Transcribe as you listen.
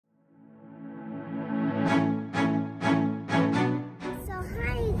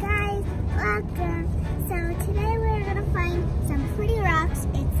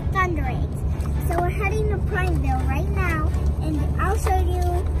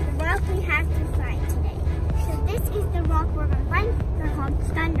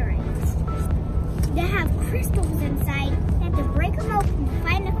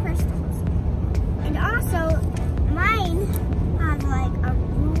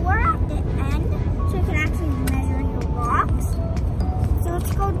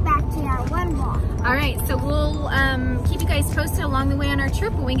right, so we'll keep you guys posted along the way on our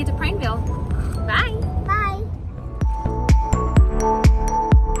trip when we get to Prineville. Bye. Bye.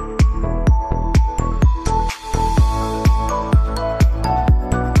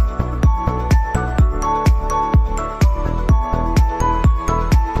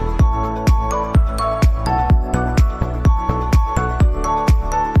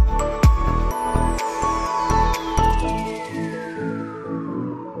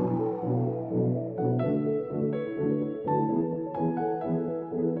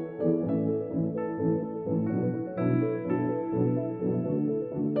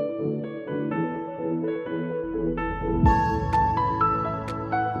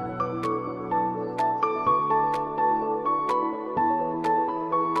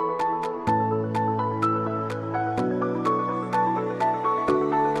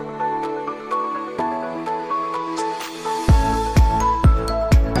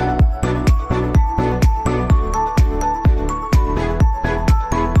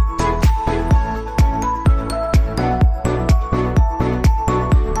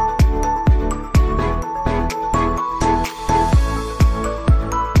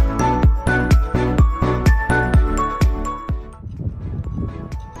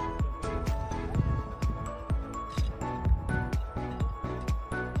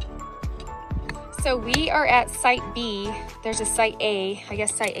 So we are at Site B. There's a Site A. I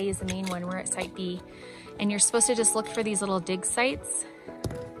guess Site A is the main one. We're at Site B. And you're supposed to just look for these little dig sites.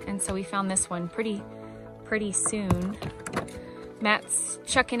 And so we found this one pretty soon. Matt's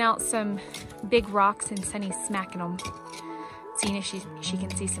chucking out some big rocks and Sunny's smacking them. Seeing if she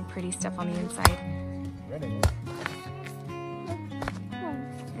can see some pretty stuff on the inside.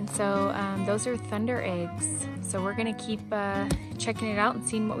 And so those are thunder eggs. So we're gonna keep checking it out and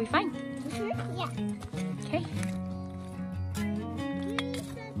seeing what we find. Yeah. Okay.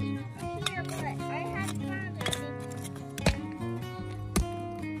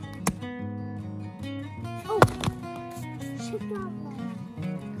 Oh, check that one.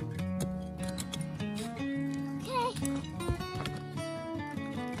 Okay.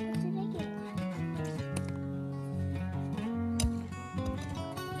 What did I get?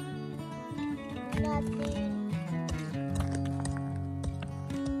 Nothing.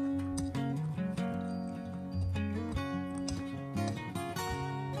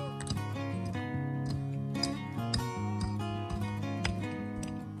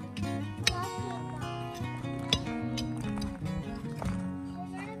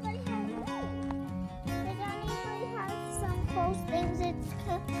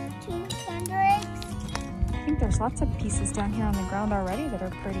 I think there's lots of pieces down here on the ground already that are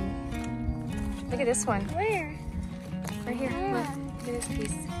pretty. Look at this one. Where? Right here. Yeah. Look at this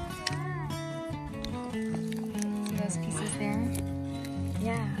piece. See those pieces there?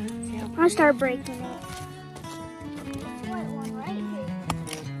 Yeah. See how I'll start breaking it. This white one right here.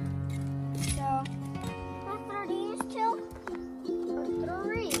 So, how are these two? Or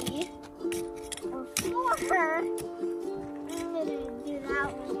three? Or four? I'm gonna do that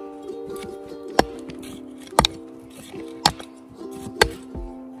one.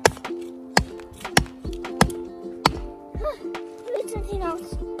 Something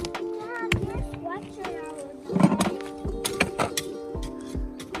else. Dad, your sweatshirt out.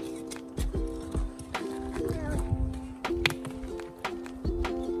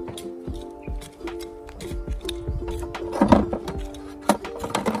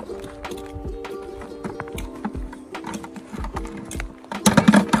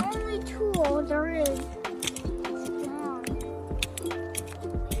 The only tool there is. Down.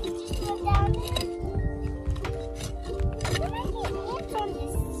 Just go down there. On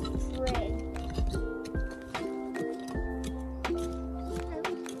this string.